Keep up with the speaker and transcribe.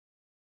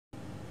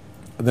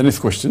The next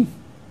question.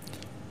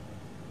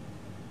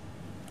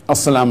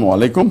 Assalamu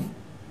alaikum.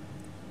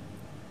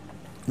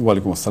 Wa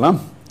alaikum assalam.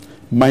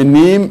 My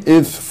name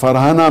is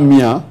Farhana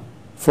Mia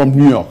from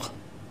New York.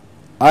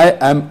 I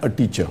am a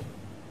teacher.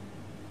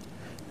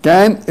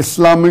 Can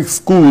Islamic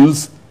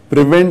schools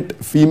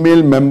prevent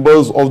female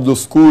members of the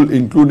school,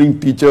 including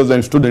teachers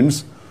and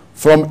students,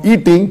 from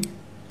eating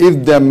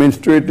if they are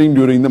menstruating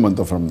during the month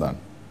of Ramadan?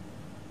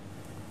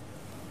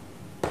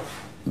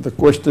 The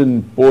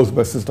question posed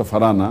by Sister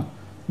Farhana,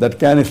 that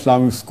can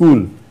Islamic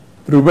school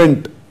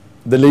prevent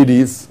the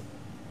ladies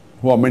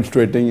who are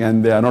menstruating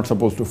and they are not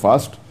supposed to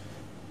fast?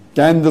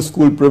 Can the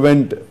school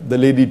prevent the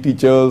lady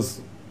teachers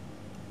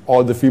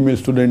or the female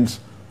students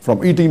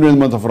from eating during the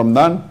month of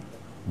Ramadan?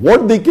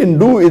 What they can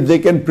do is they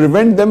can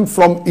prevent them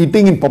from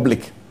eating in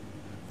public.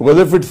 Because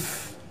if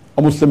it's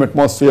a Muslim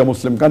atmosphere, a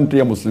Muslim country,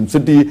 a Muslim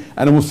city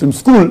and a Muslim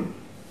school,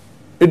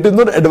 it is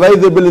not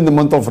advisable in the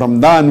month of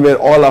Ramadan where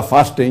all are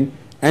fasting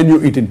and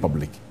you eat in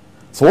public.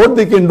 So what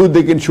they can do,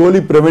 they can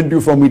surely prevent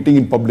you from eating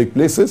in public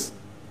places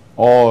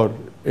or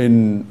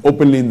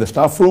openly in the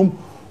staff room.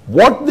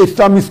 What the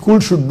Islamic school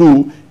should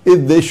do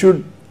is they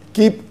should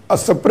keep a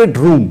separate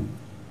room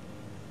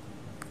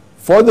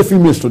for the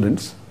female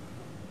students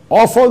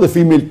or for the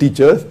female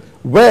teachers,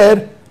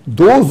 where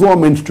those who are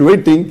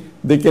menstruating,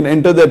 they can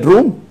enter that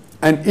room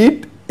and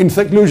eat in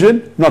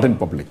seclusion, not in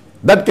public.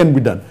 That can be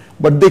done.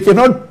 But they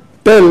cannot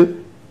tell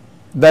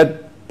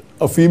that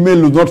a female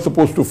who is not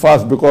supposed to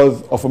fast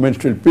because of a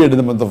menstrual period in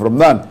the month of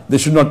Ramadan, they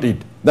should not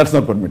eat. That's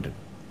not permitted.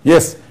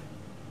 Yes,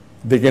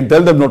 they can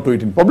tell them not to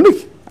eat in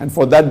public, and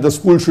for that the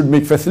school should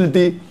make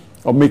facility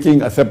of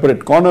making a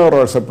separate corner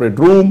or a separate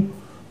room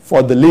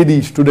for the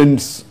lady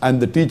students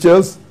and the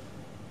teachers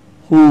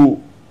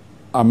who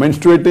are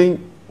menstruating,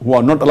 who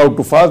are not allowed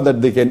to fast,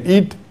 that they can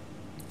eat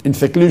in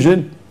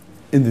seclusion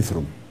in this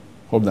room.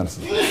 Hope that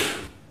answers.